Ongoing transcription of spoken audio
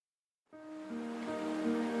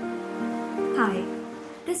Hi,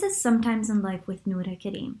 this is Sometimes in Life with Noura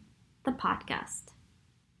Kareem, the podcast.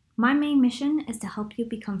 My main mission is to help you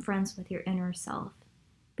become friends with your inner self,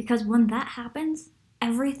 because when that happens,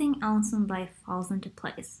 everything else in life falls into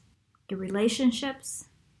place. Your relationships,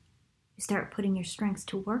 you start putting your strengths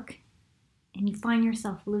to work, and you find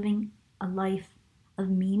yourself living a life of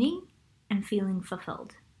meaning and feeling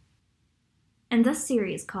fulfilled. In this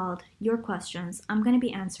series called Your Questions, I'm going to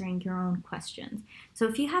be answering your own questions. So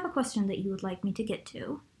if you have a question that you would like me to get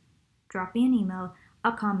to, drop me an email,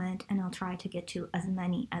 a comment, and I'll try to get to as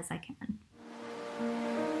many as I can.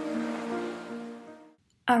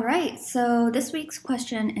 Alright, so this week's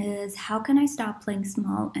question is, how can I stop playing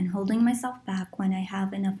small and holding myself back when I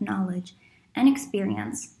have enough knowledge and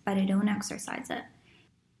experience, but I don't exercise it?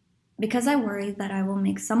 Because I worry that I will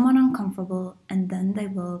make someone uncomfortable and then they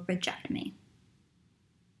will reject me.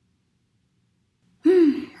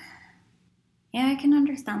 Yeah, I can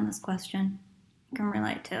understand this question. I can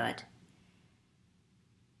relate to it.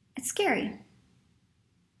 It's scary.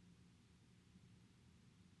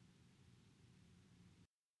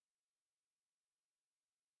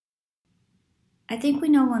 I think we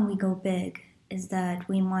know when we go big is that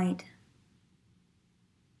we might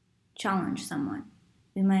challenge someone.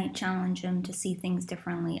 We might challenge them to see things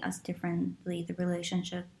differently, us differently, the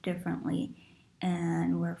relationship differently,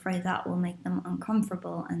 and we're afraid that will make them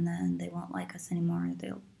uncomfortable and then they won't like us anymore.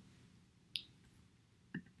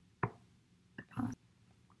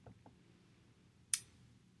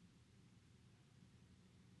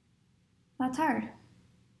 That's hard.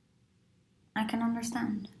 I can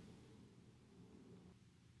understand.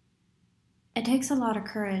 It takes a lot of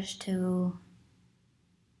courage to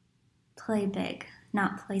play big,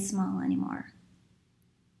 not play small anymore.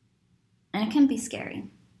 And it can be scary.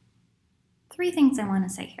 3 things I want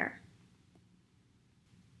to say here.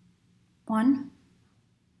 1,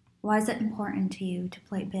 why is it important to you to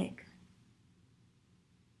play big?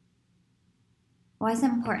 Why is it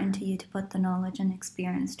important to you to put the knowledge and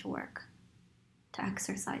experience to work, to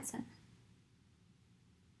exercise it?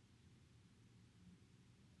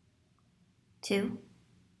 2,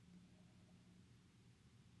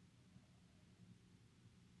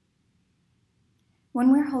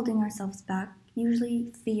 when we're holding ourselves back,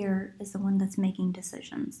 usually fear is the one that's making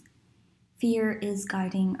decisions. Fear is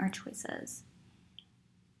guiding our choices.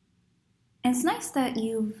 And it's nice that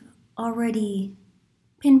you've already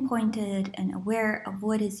pinpointed and aware of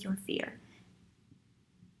what is your fear.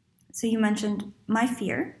 So you mentioned, my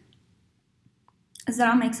fear is that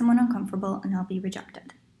I'll make someone uncomfortable and I'll be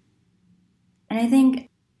rejected. And I think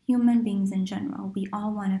human beings in general, we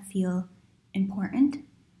all want to feel important.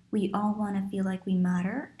 We all want to feel like we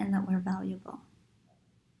matter and that we're valuable.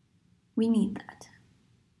 We need that.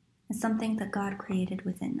 It's something that God created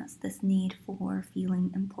within us, this need for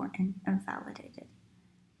feeling important and validated.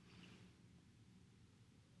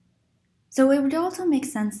 So it would also make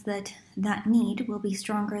sense that that need will be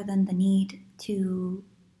stronger than the need to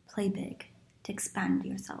play big, to expand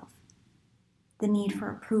yourself. The need for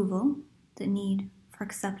approval, the need for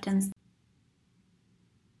acceptance.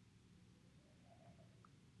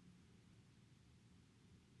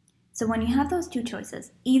 So when you have those 2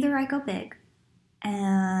 choices, either I go big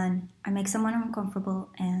and I make someone uncomfortable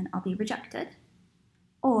and I'll be rejected,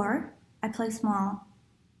 or I play small,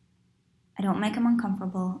 I don't make them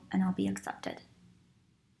uncomfortable, and I'll be accepted.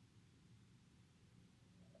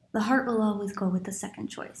 The heart will always go with the second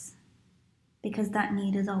choice, because that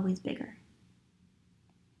need is always bigger.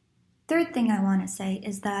 Third thing I want to say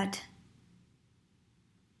is that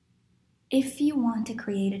if you want to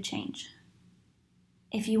create a change,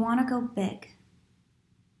 if you want to go big,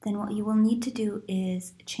 then what you will need to do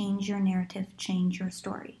is change your narrative, change your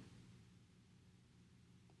story.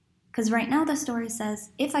 Because right now the story says,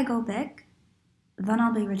 if I go big, then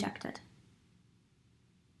I'll be rejected.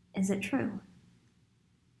 Is it true?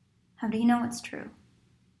 How do you know it's true?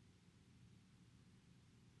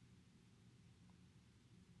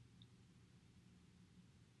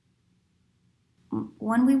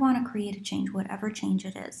 When we want to create a change, whatever change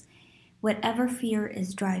it is, whatever fear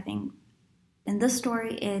is driving, in this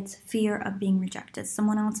story, it's fear of being rejected.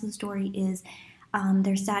 Someone else's story is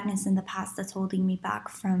there's sadness in the past that's holding me back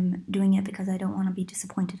from doing it because I don't want to be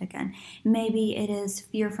disappointed again. Maybe it is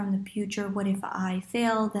fear from the future. What if I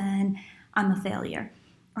fail? Then I'm a failure.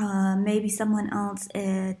 Maybe someone else,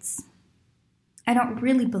 it's I don't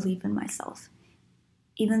really believe in myself.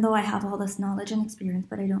 Even though I have all this knowledge and experience,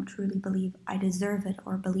 but I don't truly believe I deserve it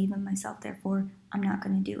or believe in myself, therefore I'm not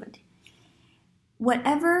going to do it.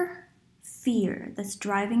 Whatever fear that's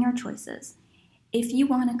driving our choices, if you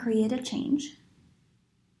want to create a change,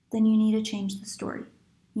 then you need to change the story.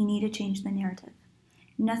 You need to change the narrative.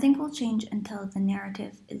 Nothing will change until the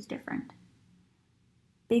narrative is different.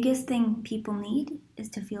 Biggest thing people need is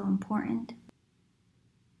to feel important.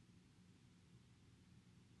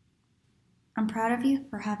 I'm proud of you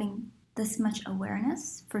for having this much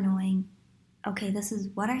awareness, for knowing, okay, this is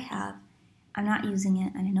what I have. I'm not using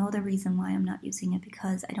it, and I know the reason why I'm not using it,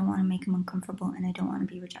 because I don't want to make them uncomfortable and I don't want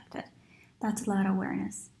to be rejected. That's a lot of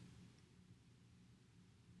awareness.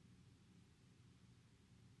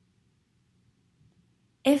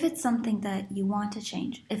 If it's something that you want to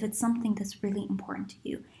change, if it's something that's really important to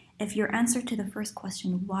you, if your answer to the first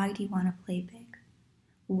question, why do you want to play big?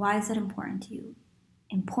 Why is it important to you?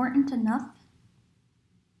 Important enough?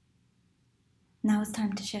 Now it's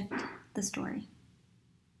time to shift the story.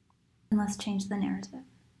 And let's change the narrative.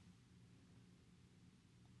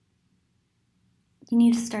 You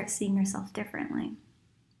need to start seeing yourself differently.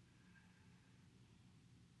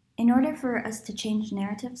 In order for us to change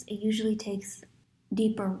narratives, it usually takes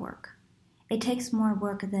deeper work. It takes more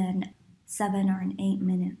work than 7 or an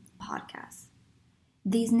 8-minute podcast.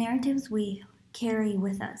 These narratives we carry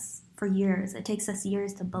with us for years. It takes us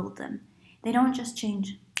years to build them. They don't just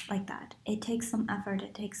change like that. It takes some effort,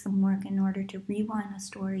 it takes some work in order to rewind a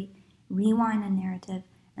story, rewind a narrative,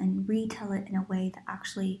 and retell it in a way that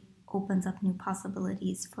actually opens up new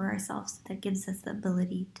possibilities for ourselves, that gives us the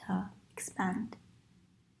ability to expand.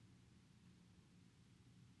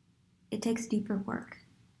 It takes deeper work,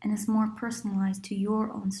 and it's more personalized to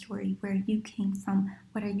your own story, where you came from,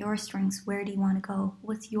 what are your strengths, where do you want to go,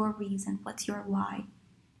 what's your reason, what's your why,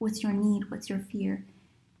 what's your need, what's your fear.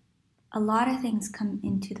 A lot of things come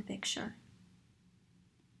into the picture.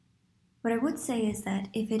 What I would say is that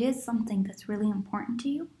if it is something that's really important to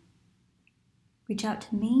you, reach out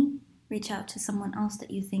to me, reach out to someone else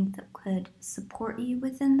that you think that could support you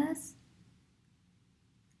within this,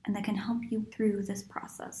 and that can help you through this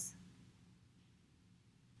process.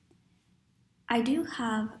 I do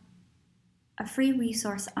have a free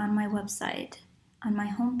resource on my website, on my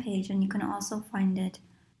homepage, and you can also find it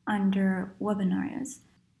under webinars.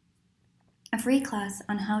 A free class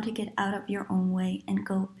on how to get out of your own way and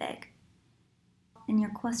go big. And your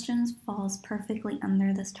questions falls perfectly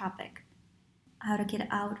under this topic. How to get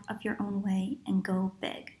out of your own way and go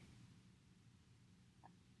big.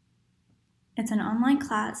 It's an online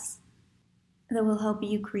class that will help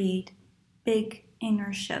you create big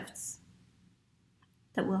inner shifts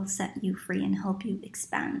that will set you free and help you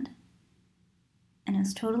expand. And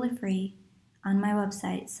it's totally free on my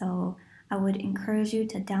website, so I would encourage you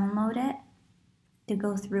to download it, to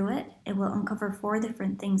go through it. It will uncover 4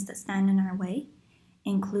 different things that stand in our way,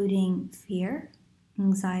 including fear,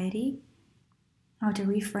 anxiety, how to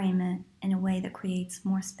reframe it in a way that creates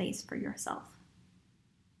more space for yourself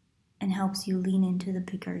and helps you lean into the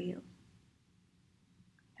bigger you.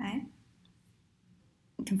 Okay?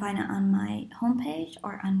 You can find it on my homepage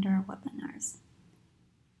or under webinars.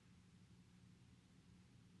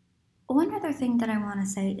 One other thing that I want to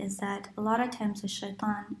say is that a lot of times the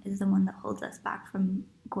shaitan is the one that holds us back from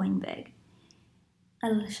going big.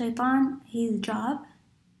 Al-shaitan, his job,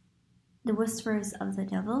 the whispers of the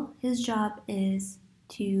devil, his job is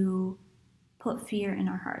to put fear in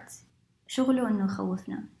our hearts. شغله إنه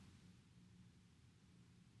يخوفنا.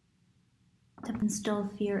 To instill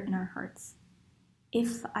fear in our hearts.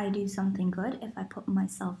 If I do something good, if I put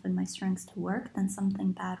myself and my strengths to work, then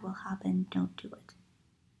something bad will happen. Don't do it.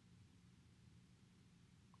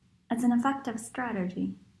 It's an effective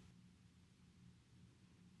strategy.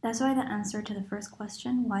 That's why the answer to the first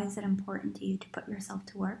question, why is it important to you to put yourself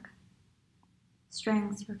to work?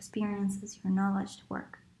 Strengths, your experiences, your knowledge to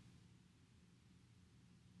work.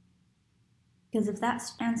 Because if that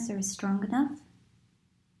answer is strong enough,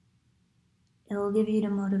 it will give you the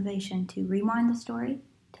motivation to rewind the story,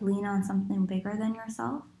 to lean on something bigger than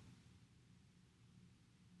yourself,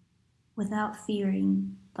 without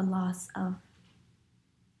fearing the loss of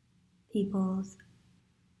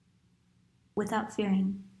without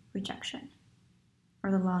fearing rejection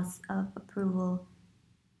or the loss of approval,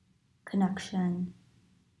 connection,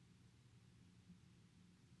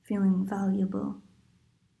 feeling valuable.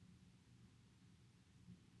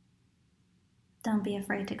 Don't be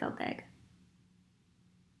afraid to go big.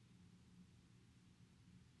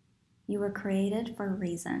 You were created for a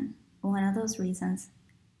reason. One of those reasons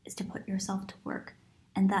is to put yourself to work.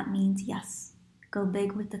 And that means, yes, go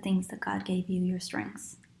big with the things that God gave you, your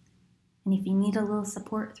strengths. And if you need a little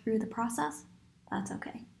support through the process, that's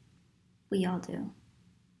okay. We all do.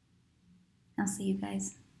 I'll see you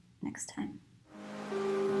guys next time.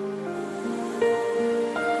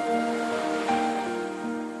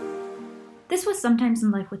 This was Sometimes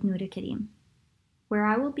in Life with Noura Karim. where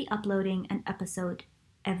I will be uploading an episode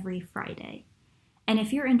every Friday. And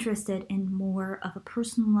if you're interested in more of a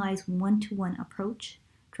personalized one-to-one approach,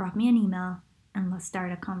 drop me an email and let's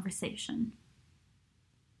start a conversation.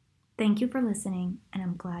 Thank you for listening, and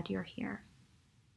I'm glad you're here.